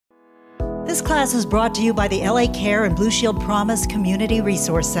This class is brought to you by the LA Care and Blue Shield Promise Community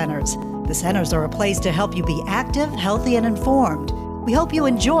Resource Centers. The centers are a place to help you be active, healthy, and informed. We hope you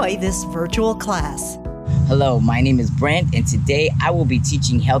enjoy this virtual class. Hello, my name is Brent, and today I will be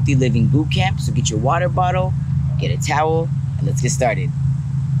teaching Healthy Living Boot Camp. So get your water bottle, get a towel, and let's get started.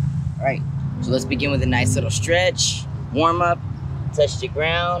 All right, so let's begin with a nice little stretch, warm up, touch the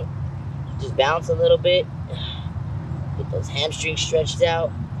ground, just bounce a little bit, get those hamstrings stretched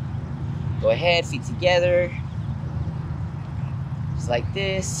out. Go ahead, feet together, just like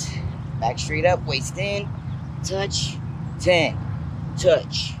this, back straight up, waist in, touch, 10,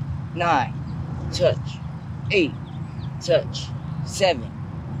 touch, 9, touch, 8, touch, 7,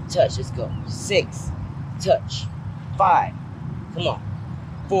 touch, let's go, 6, touch, 5, come on,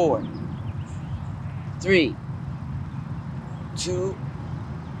 4, 3, 2,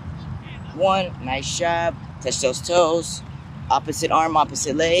 1, nice job, touch those toes, opposite arm,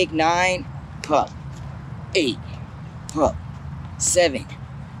 opposite leg, 9, pup, 8, pup, 7,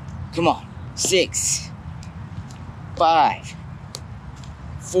 come on, 6, 5,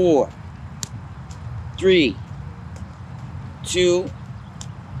 4, 3, 2,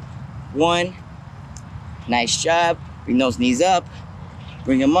 1, nice job, bring those knees up,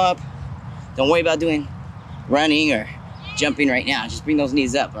 bring them up, don't worry about doing running or jumping right now, just bring those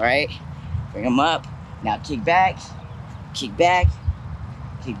knees up, all right? Bring them up, now kick back, kick back,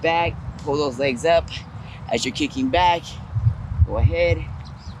 kick back, pull those legs up. As you're kicking back, go ahead,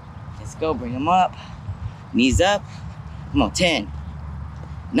 let's go, bring them up, knees up, come on, 10,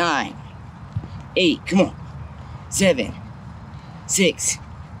 9, 8, come on, 7, 6,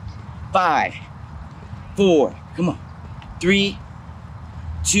 5, 4, come on, 3,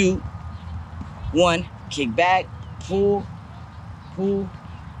 2, 1, kick back, pull, pull,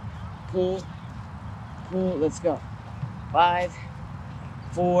 pull, pull, let's go, 5,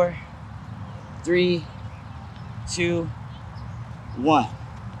 4, 3, 2, 1.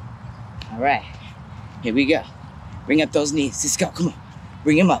 All right, here we go. Bring up those knees, let's go, come on.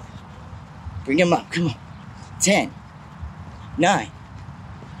 Bring them up, come on. 10, 9,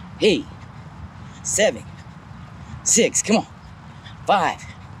 8, 7, 6, come on. 5,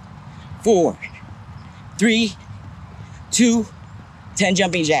 4, 3, 2, 10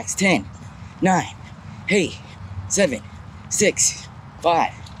 jumping jacks. 10, 9, 8, 7, 6,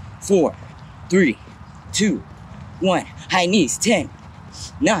 5, 4, 3, 2, 1. High knees. 10,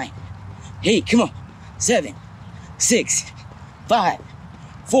 9, 8, come on. 7, 6, 5,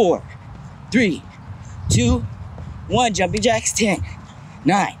 4, 3, 2, 1. Jumping jacks. 10,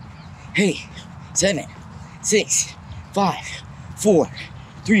 9, 8, 7, 6, 5, 4,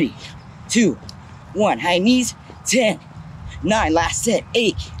 3, 2, 1. High knees. 10, 9. Last set.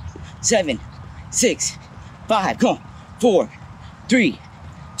 8, 7, 6, 5. Come on. 4, 3,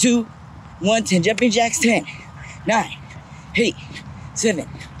 2, 1. 10 jumping jacks. 10, 9, 8, 7,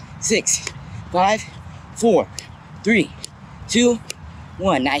 6, 5, 4, 3, 2,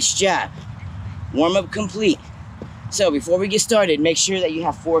 1. Nice job. Warm up complete. So before we get started, make sure that you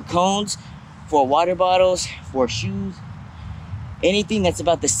have 4 cones, 4 water bottles, 4 shoes, anything that's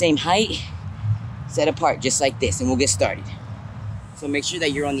about the same height, set apart just like this, and we'll get started. So make sure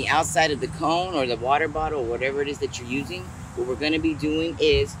that you're on the outside of the cone or the water bottle or whatever it is that you're using. What we're gonna be doing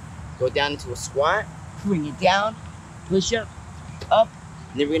is go down into a squat, bring it down, push up, and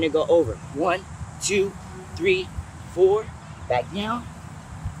then we're gonna go over. 1, 2, 3, 4, back down,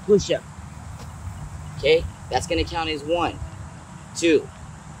 push up. Okay, that's gonna count as 1, 2,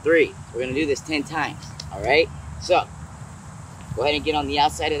 3. We're gonna do this 10 times, all right? So, go ahead and get on the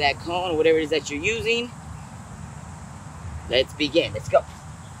outside of that cone or whatever it is that you're using. Let's begin, let's go.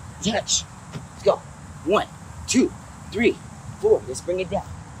 Touch, let's go. 1, 2, 3, 4, let's bring it down.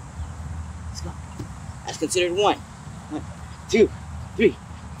 Let's go. That's considered 1. 1, 2, 3,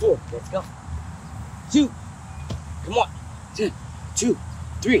 4, let's go. 2, come on. 2,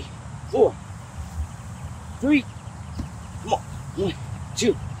 3, 4. 3, come on. 1,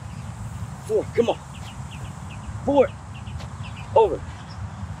 2, 4, come on. 4, over.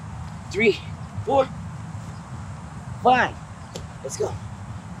 3, 4, 5, let's go.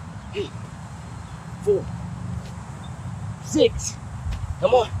 8, 4, 6,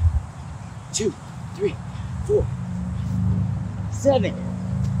 come on. 2, 3, 4, 7,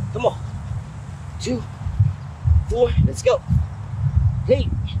 come on. 2, 4, let's go. 8,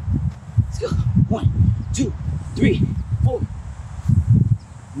 let's go. 1, 2, 3, 4,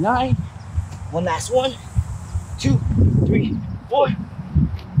 9, one last one. 2, 3, 4,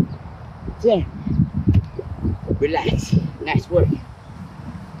 10. Relax. Nice work.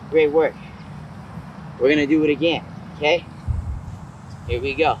 Great work. We're gonna do it again, okay? Here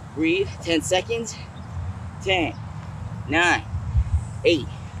we go. Breathe, 10 seconds. 10, 9, 8,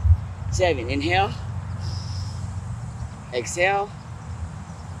 7. Inhale. Exhale.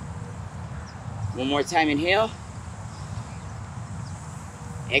 One more time, inhale.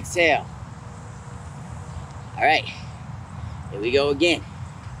 Exhale. All right, here we go again.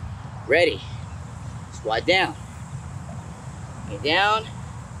 Ready? Squat down. Get down.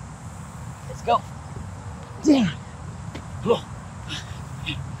 Let's go. Down. Come on.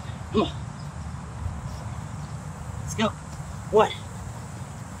 Come on. Let's go. 1,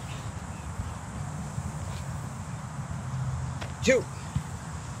 2.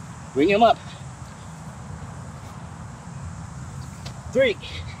 Bring him up. 3.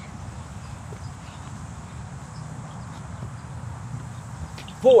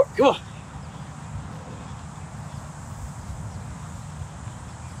 4. Come on.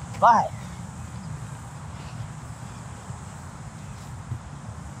 5.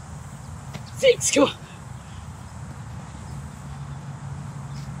 6. Come on.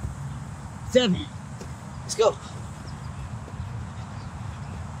 7. Let's go.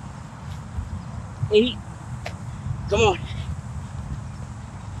 8. Come on.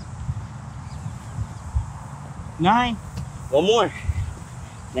 9. One more.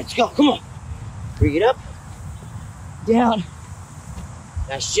 Let's go. Come on. Bring it up. Down.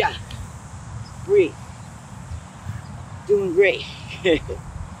 Nice job. Breathe. Doing great.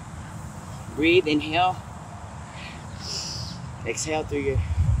 Breathe. Inhale. Exhale through your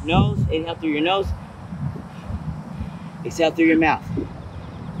nose. Inhale through your nose. Exhale through your mouth.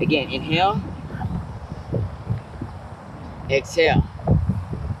 Again, inhale. Exhale.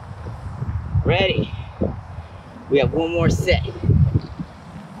 Ready. We have one more set.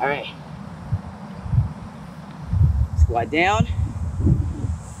 All right. Squat down.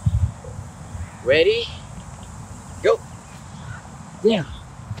 Ready. Go. Down.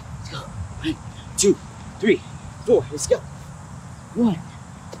 Let's go. 1, 2, 3, 4. Let's go. 1.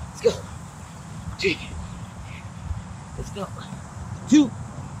 Let's go. 2. Let's go. 2.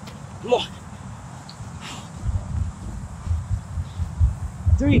 Come on.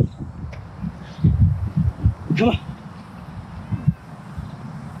 3. Come on.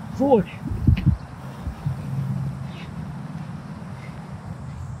 4.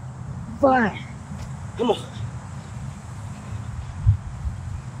 5. Come on.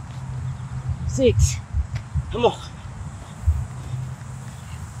 6. Come on.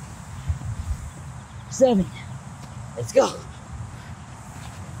 7. Let's go.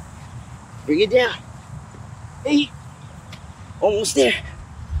 Bring it down. 8. Almost there.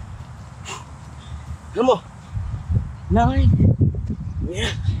 Come on. 9.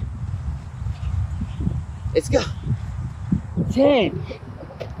 Yeah. Let's go. 10.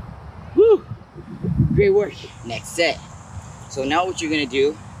 Woo. Great work. Next set. So now what you're gonna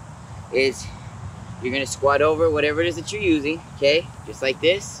do is you're gonna squat over whatever it is that you're using, okay? Just like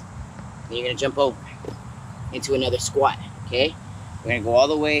this. Then you're gonna jump over into another squat, okay? We're gonna go all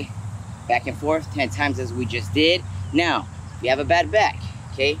the way back and forth 10 times as we just did. Now, if you have a bad back,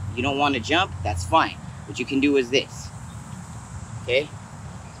 okay, you don't want to jump, that's fine. What you can do is this, okay?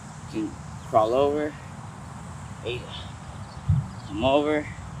 You can crawl over. There you go. Come over.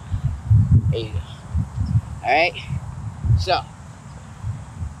 There you go. All right? So,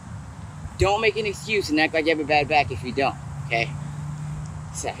 don't make an excuse and act like you have a bad back if you don't, okay?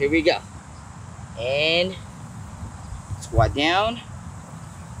 So, here we go. And squat down.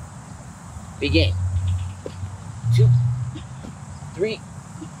 Begin. 2, 3,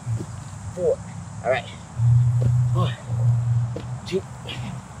 4. All right. 1, 2.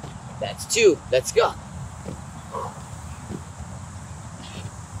 That's 2. Let's go.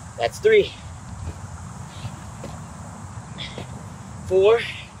 That's 3. 4.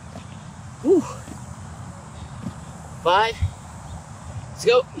 Whew. 5. Let's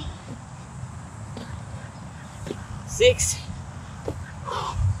go. 6.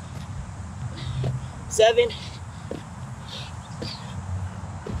 7.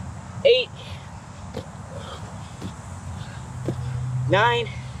 8. 9.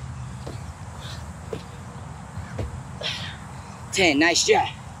 10. Nice job.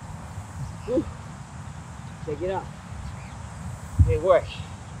 Whew. Take it off. Good work.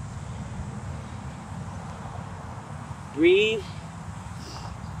 Breathe.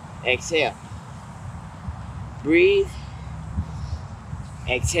 Exhale. Breathe.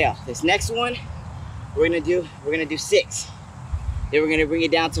 Exhale. This next one, we're gonna do 6. Then we're gonna bring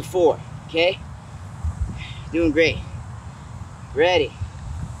it down to 4. Okay? Doing great. Ready?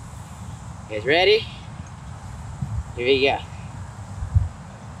 You guys ready? Here we go.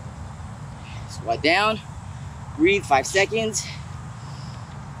 Squat down. Breathe 5 seconds.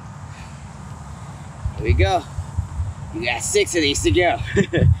 Here we go. You got 6 of these to go.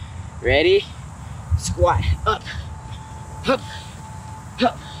 Ready? Squat. Up. Up.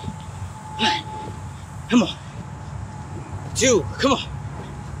 Up. 1. Come on. 2. Come on.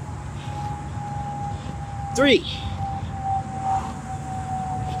 3.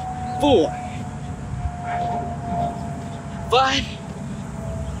 4. 5.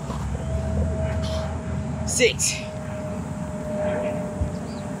 6.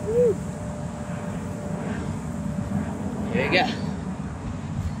 Woo. There you go.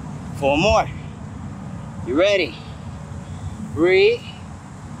 4 more. You ready? Breathe.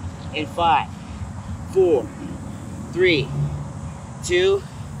 In 5, 4, 3, 2.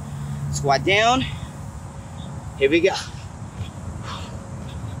 Squat down. Here we go.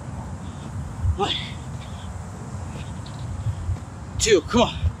 1, 2. Come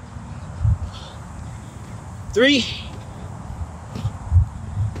on. 3,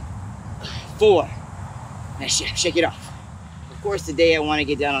 4. Nice shake. Shake it off. Of course, today I want to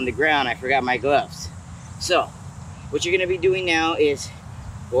get down on the ground. I forgot my gloves. So, what you're going to be doing now is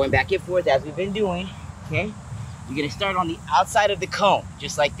going back and forth as we've been doing, okay? You're going to start on the outside of the cone,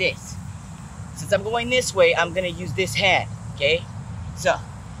 just like this. Since I'm going this way, I'm going to use this hand, okay? So,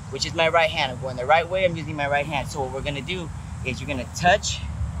 which is my right hand. I'm going the right way, I'm using my right hand. So what we're going to do is you're going to touch,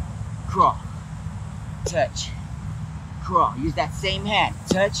 crawl, touch, crawl. Use that same hand.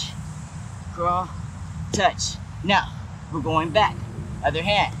 Touch, crawl, touch. Now, we're going back. Other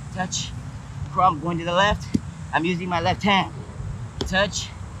hand. Touch, crawl. I'm going to the left. I'm using my left hand. Touch,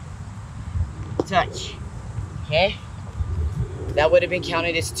 touch. Okay? That would have been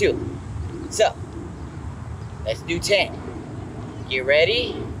counted as 2. So, let's do 10. Get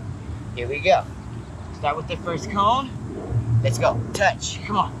ready. Here we go. Start with the first cone. Let's go. Touch.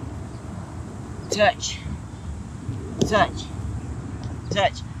 Come on. Touch. Touch.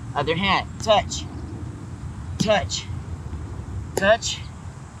 Touch. Other hand. Touch. Touch. Touch.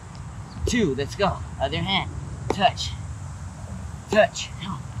 2. Let's go. Other hand. Touch. Touch.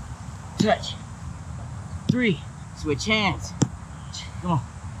 Come on. Touch. 3. Switch hands. Come on.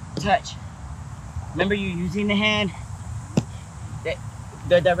 Touch. Remember, you're using the hand.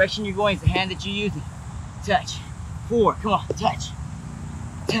 The direction you're going is the hand that you're using. Touch. 4. Come on. Touch.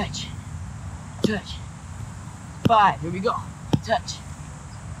 Touch. Touch. 5. Here we go. Touch.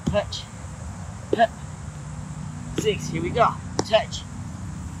 Touch. Touch. 6. Here we go. Touch.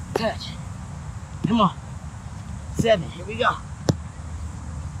 Touch. Come on. 7. Here we go.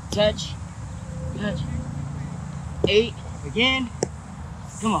 Touch. Touch. 8. Again.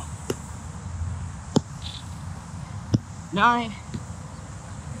 Come on. 9.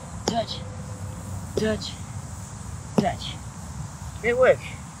 Touch. Touch. Touch. Great work.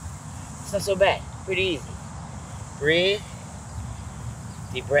 It's not so bad. Pretty easy. Breathe.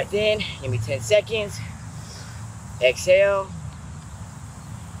 Deep breath in. Give me 10 seconds. Exhale.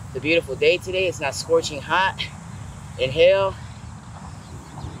 It's a beautiful day today. It's not scorching hot. Inhale.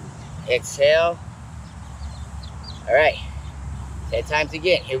 Exhale. All right. 10 times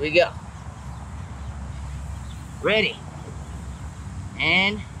again. Here we go. Ready.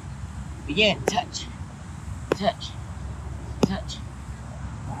 And begin. Touch. Touch. Touch.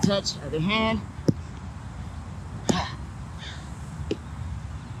 Touch. Other hand.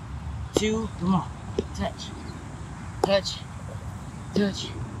 2. Come on. Touch. Touch. Touch.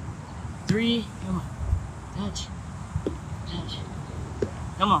 3. Come on. Touch. Touch.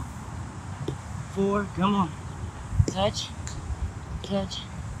 Come on. 4. Come on. Touch. Touch.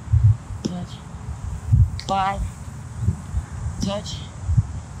 Touch. 5. Touch.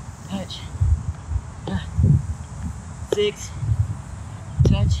 Touch. 6.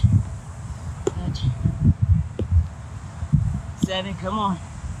 Touch. Touch. 7. Come on.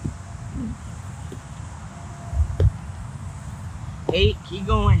 8. Keep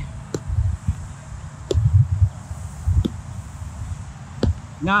going.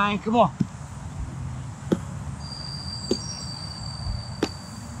 9. Come on.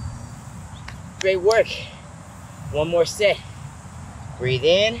 Great work. One more set. Breathe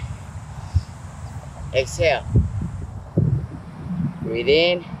in. Exhale. Breathe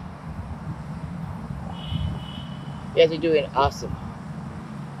in. You guys are doing awesome.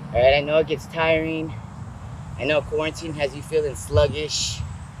 All right, I know it gets tiring. I know quarantine has you feeling sluggish.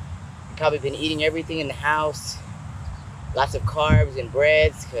 You've probably been eating everything in the house. Lots of carbs and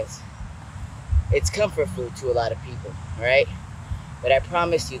breads, because it's comfort food to a lot of people, all right? But I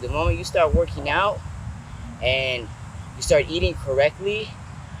promise you, the moment you start working out and you start eating correctly,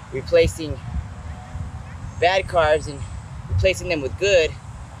 replacing bad carbs and replacing them with good,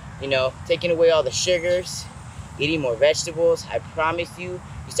 you know, taking away all the sugars, eating more vegetables, I promise you,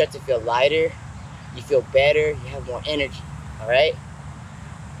 you start to feel lighter, You feel better, you have more energy, all right?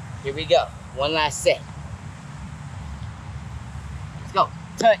 Here we go, one last set. Let's go,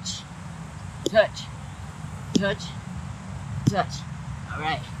 touch, touch, touch, touch. All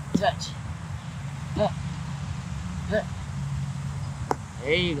right, touch, up, up.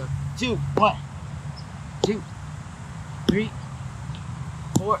 There you go, 2, 1, 2, 3,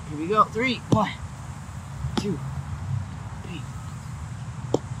 4, here we go, 3, 1, 2, 3,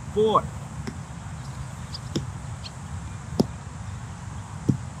 4,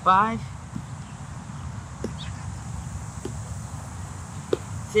 5,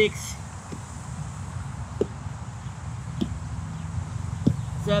 6,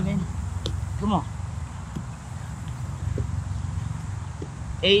 7, come on,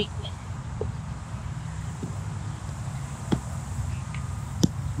 8,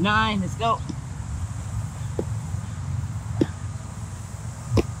 9, let's go.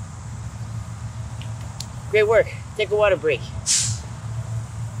 Great work. Take a water break.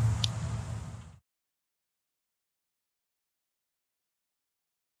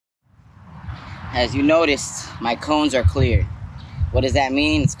 As you noticed, my cones are clear. What does that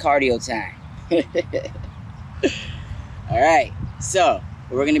mean? It's cardio time. All right, so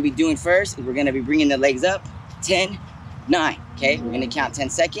what we're gonna be doing first is we're gonna be bringing the legs up, 10, 9, okay? We're gonna count 10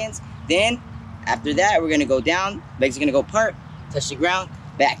 seconds. Then after that, we're gonna go down, legs are gonna go apart, touch the ground,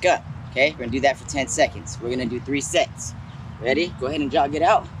 back up, okay? We're gonna do that for 10 seconds. We're gonna do 3 sets. Ready? Go ahead and jog it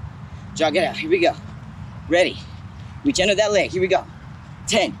out. Jog it out, here we go. Ready? Reach under that leg, here we go.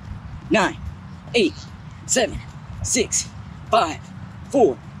 10, 9, 8, 7, 6, 5,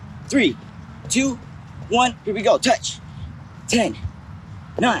 4, 3, 2, 1. Here we go. Touch. 10,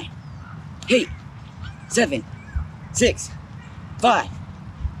 9, 8, 7, 6, 5,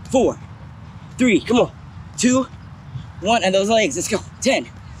 4, 3. Come on. 2, 1. And those legs. Let's go. 10,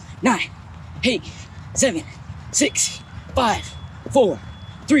 9, 8, 7, 6, 5, 4,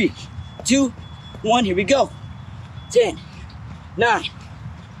 3, 2, 1. Here we go. 10, 9,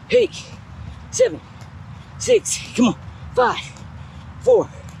 8, 7, 6, come on, 5, 4,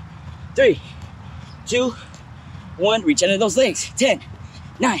 3, 2, 1, reach under those legs, 10,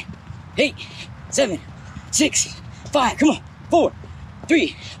 9, 8, 7, 6, 5, come on, 4,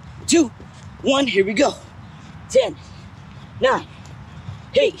 3, 2, 1, here we go, 10, 9,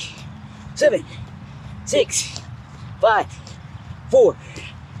 8, 7, 6, 5, 4,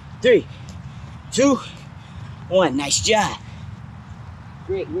 3, 2, 1, nice job,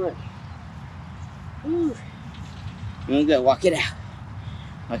 great work. Woo. Doing good, walk it out.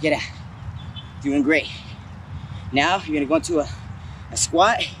 Walk it out. Doing great. Now you're gonna go into a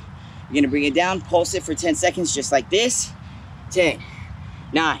squat. You're gonna bring it down, pulse it for 10 seconds, just like this. 10,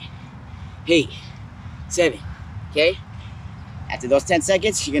 9, 8, 7, okay? After those 10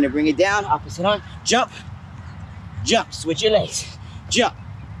 seconds, you're gonna bring it down, opposite arm, jump, jump, switch your legs, jump.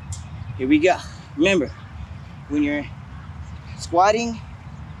 Here we go. Remember, when you're squatting,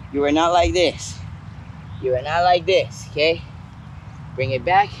 you are not like this. You are not like this, okay? Bring it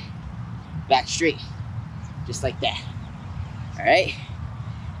back, back straight, just like that. All right,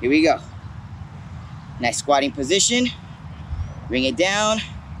 here we go. Nice squatting position. Bring it down.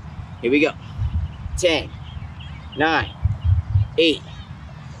 Here we go. 10, 9, 8,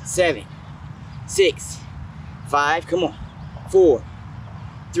 7, 6, 5, come on. 4,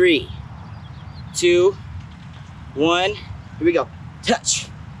 3, 2, 1. Here we go. Touch.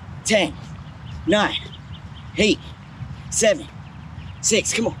 10, 9, 8, 7,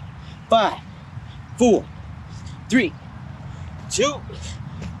 6, come on. 5, 4, 3, 2,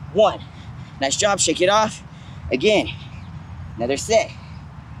 1. Nice job, shake it off. Again, another set.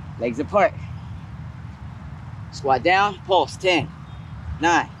 Legs apart. Squat down, pulse, 10,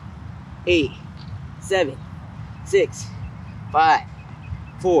 9, 8, 7, 6, 5,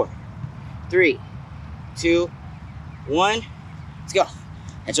 4, 3, 2, 1. Let's go.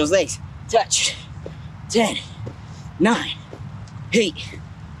 Catch those legs. Touch. 10, 9, 8,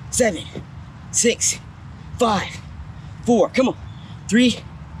 7, 6, 5, 4. Come on. 3,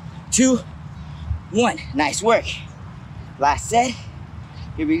 2, 1. Nice work. Last set.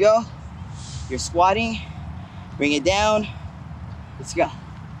 Here we go. You're squatting. Bring it down. Let's go.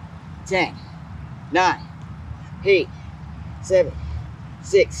 10, 9, 8, 7,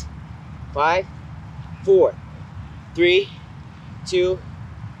 6, 5, 4, 3, 2,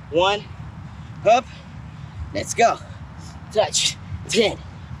 1. Up. Let's go. Touch. 10,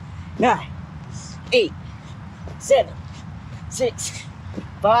 9, 8, 7, 6,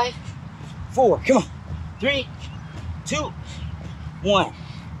 5, 4. Come on. 3, 2, 1.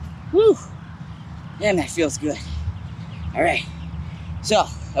 Woo. Damn, that feels good. All right. So,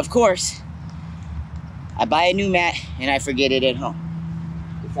 of course, I buy a new mat and I forget it at home.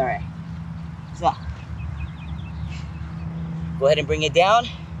 It's all right. So, go ahead and bring it down.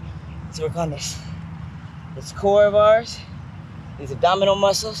 Let's work on this core of ours, these abdominal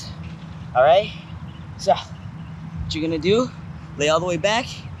muscles. All right. So, what you're gonna do, lay all the way back,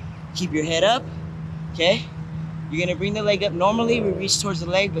 keep your head up, okay? You're gonna bring the leg up. Normally we reach towards the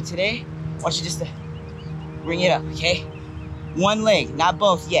leg, but today, I want you just to bring it up, okay? One leg, not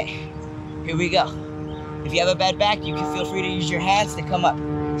both yet. Here we go. If you have a bad back, you can feel free to use your hands to come up,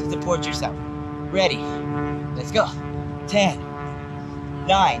 to support yourself. Ready, let's go. 10,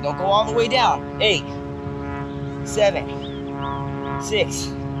 9, don't go all the way down. 8, 7, 6,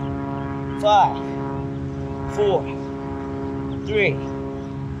 5, 4, 3,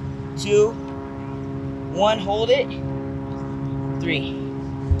 2, 1, hold it. 3,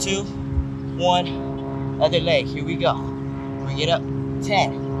 2, 1, other leg, here we go. Bring it up.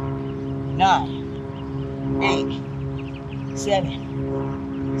 10, 9, 8,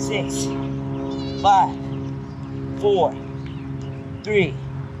 7, 6, 5, 4, 3,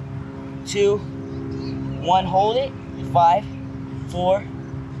 2, 1, hold it. 5, 4,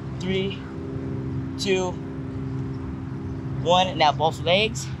 3, 2, 1. Now both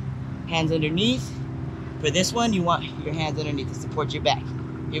legs, hands underneath. For this one, you want your hands underneath to support your back.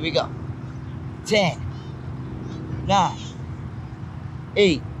 Here we go. 10, 9,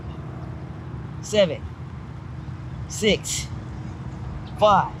 8, 7, 6,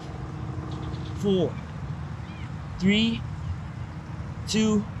 5, 4, 3,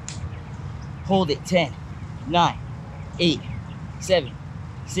 2, hold it. 10, 9, 8, 7,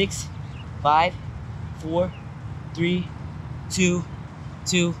 6, 5, 4, 3, 2,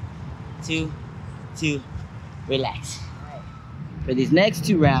 2, 2, 2, relax. For these next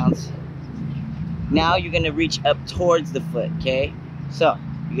 2 rounds, now you're gonna reach up towards the foot, okay? So,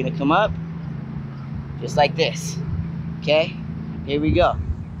 you're gonna come up, just like this, okay? Here we go.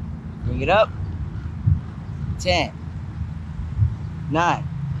 Bring it up. 10, 9,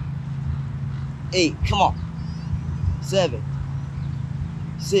 8, come on. 7,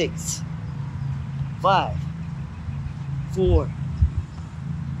 6, 5, 4,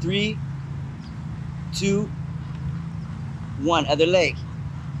 3, 2, 1. Other leg.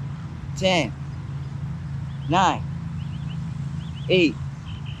 10, 9, 8,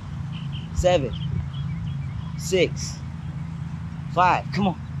 7, 6, 5. Come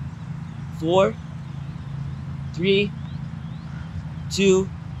on. 4, 3, 2,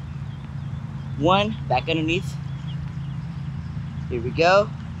 1. Back underneath. Here we go.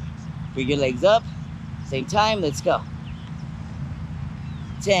 Bring your legs up. Same time. Let's go.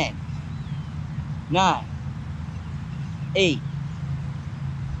 10, 9, 8,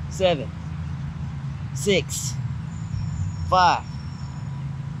 7, 6, 5,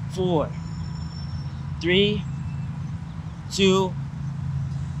 4, 3, 2,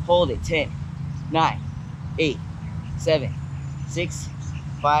 hold it. 10, 9, 8, 7, 6,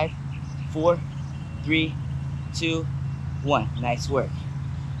 5, 4, 3, 2, 1. Nice work.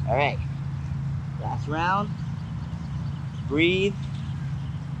 All right. Last round. Breathe.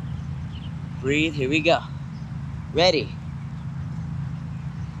 Breathe. Here we go. Ready.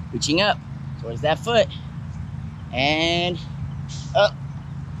 Reaching up towards that foot. And up.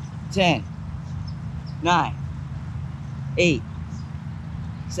 10, 9, 8,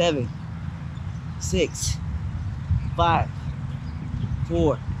 7, 6, 5,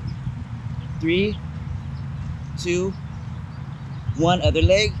 4, 3, 2, 1. Other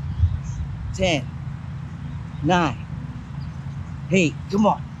leg. 10, 9, 8, come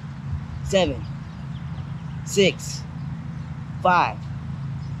on. 7, 6, 5,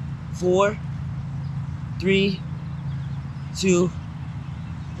 4, 3, 2,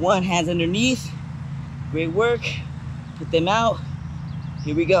 1. Hands underneath. Great work. Put them out.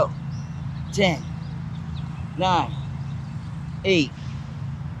 Here we go. 10, 9, 8,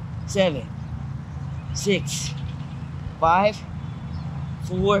 7, 6, 5,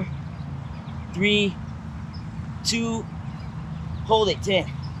 4, 3, 2, hold it. 10,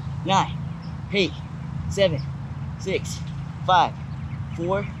 9, 8, 7, 6, 5,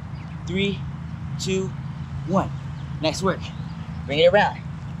 4, 3, 2, 1. Nice work. Bring it around.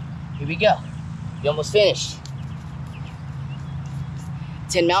 Here we go. You almost finished.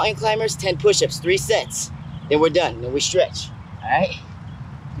 10 mountain climbers, 10 push-ups, 3 sets. Then we're done. Then we stretch. All right?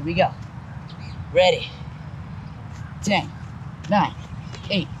 Here we go. Ready. 10, 9,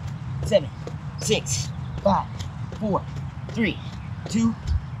 8, 7, 6, 5, 4, 3, 2,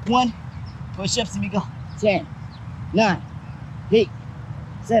 1. Push-ups. Here we go. 10, 9, 8,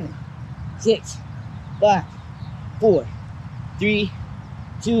 7, 6, 5, 4, 3,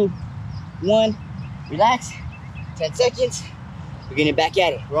 2, 1. Relax. 10 seconds. We're getting back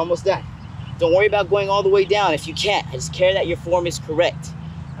at it. We're almost done. Don't worry about going all the way down if you can't. I just care that your form is correct.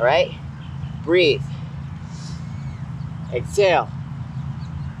 All right? Breathe. Exhale.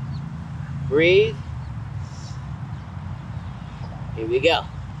 Breathe. Here we go.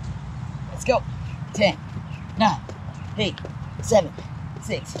 Let's go. 10, 9, 8, 7,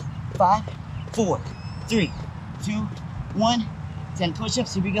 6, 5, 4, 3, 2, 1. 10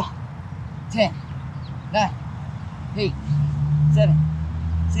 push-ups. Here we go. 10, 9, 8, 7,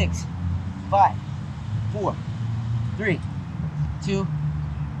 6, 5, 4, 3, 2,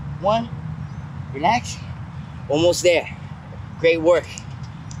 1. Relax. Almost there. Great work.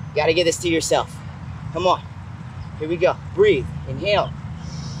 You gotta get this to yourself. Come on. Here we go. Breathe. Inhale.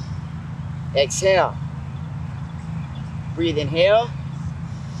 Exhale. Breathe. Inhale.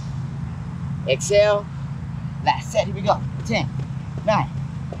 Exhale. Last set. Here we go. 10, 9,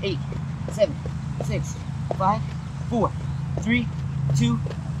 8, 7, 6, 5, 4, 3, 2,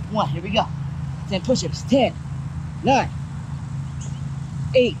 1. Here we go. 10 push-ups. 10, 9,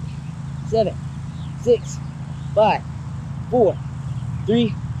 8, 7, 6, 5, 4,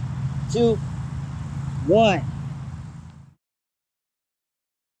 3, 2, 1.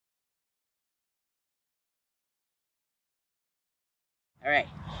 All right,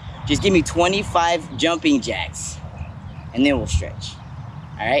 just give me 25 jumping jacks and then we'll stretch.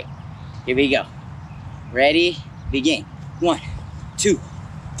 All right, here we go. Ready, begin. 1, 2,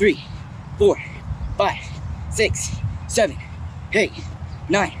 3, 4, 5, 6, 7, 8,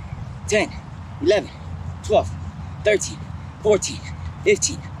 9, 10, 11, 12, 13, 14,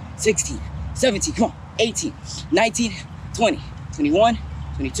 15, 16, 17, come on, 18, 19, 20, 21,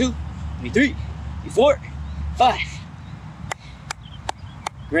 22, 23, 24, 5.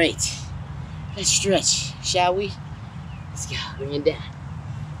 Great. Let's stretch, shall we? Let's go, bring it down.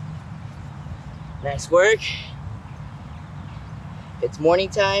 Nice work. It's morning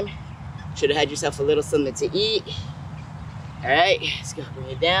time. Should have had yourself a little something to eat. All right, let's go, bring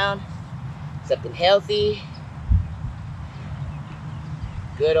it down. Something healthy.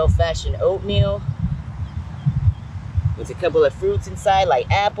 Good old-fashioned oatmeal with a couple of fruits inside,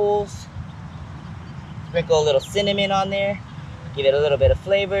 like apples. Sprinkle a little cinnamon on there. Give it a little bit of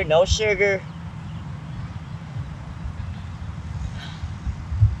flavor, no sugar.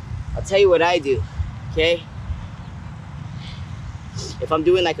 I'll tell you what I do, okay? If I'm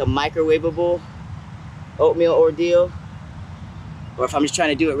doing like a microwavable oatmeal ordeal, or if I'm just trying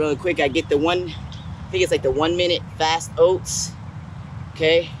to do it really quick, I get the I think it's like the 1 minute fast oats,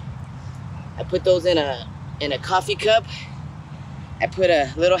 okay? I put those in a coffee cup. I put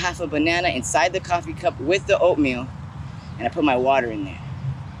a little half a banana inside the coffee cup with the oatmeal, and I put my water in there.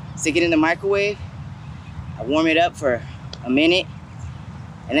 Stick it in the microwave. I warm it up for a minute.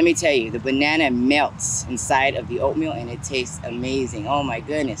 And let me tell you, the banana melts inside of the oatmeal and it tastes amazing. Oh my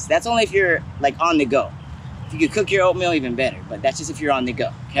goodness. That's only if you're like on the go. If you could cook your oatmeal, even better. But that's just if you're on the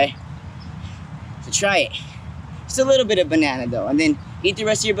go, okay? So try it. Just a little bit of banana though. And then eat the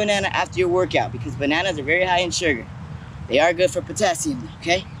rest of your banana after your workout because bananas are very high in sugar. They are good for potassium,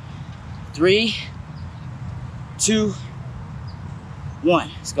 okay? 3, 2,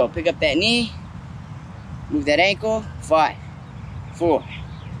 1. Let's go. Pick up that knee. Move that ankle. 5, 4,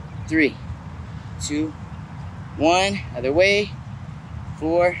 3, 2, 1. Other way.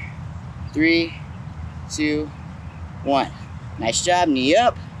 4, 3, 2, 1. Nice job. Knee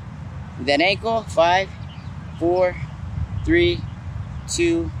up. Move that ankle. 5, 4, 3,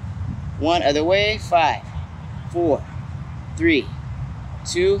 2, 1. Other way. 5, 4, 3,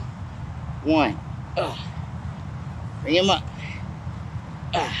 2, 1. Bring him up.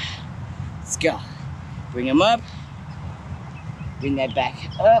 Let's go. Bring him up. Bring that back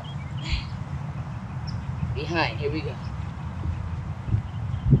up. Behind. Here we go.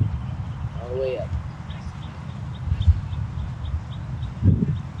 All the way up.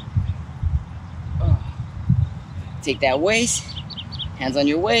 Take that waist. Hands on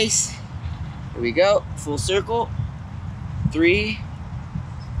your waist. Here we go. Full circle. 3,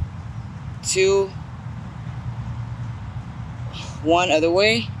 2, 1. Other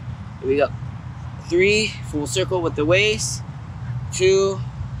way. Here we go. 3, full circle with the waist. 2,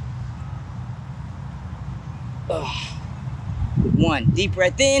 1. Deep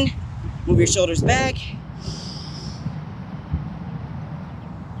breath in. Move your shoulders back.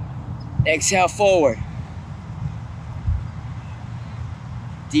 Exhale forward.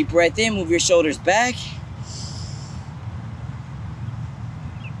 Deep breath in. Move your shoulders back.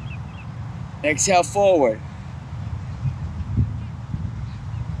 Exhale forward.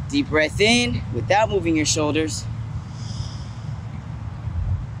 Deep breath in without moving your shoulders.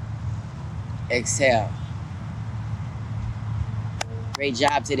 exhale. Great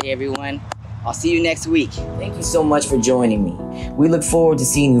job today, everyone. I'll see you next week. Thank you so much for joining me. We look forward to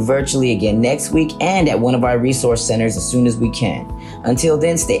seeing you virtually again next week and at one of our resource centers as soon as we can. Until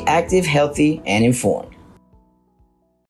then, stay active, healthy, and informed.